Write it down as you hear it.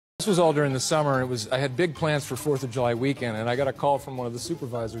This was all during the summer, and I had big plans for 4th of July weekend, and I got a call from one of the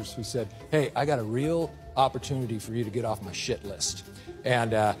supervisors who said, "Hey, I got a real opportunity for you to get off my shit list.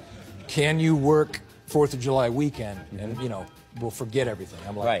 And can you work 4th of July weekend? And, you know, we'll forget everything."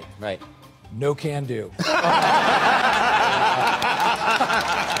 I'm like, right. No can do. I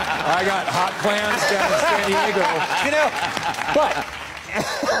got hot plans down in San Diego. You know, But,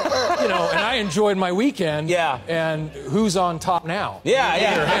 you know, and I enjoyed my weekend. Yeah. And who's on top now? Yeah,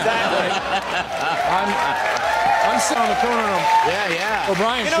 exactly. I'm sitting on the corner of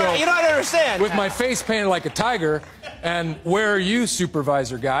O'Brien show. You know, I don't understand. With my face painted like a tiger, and where are you,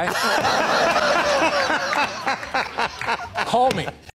 supervisor guy? Call me.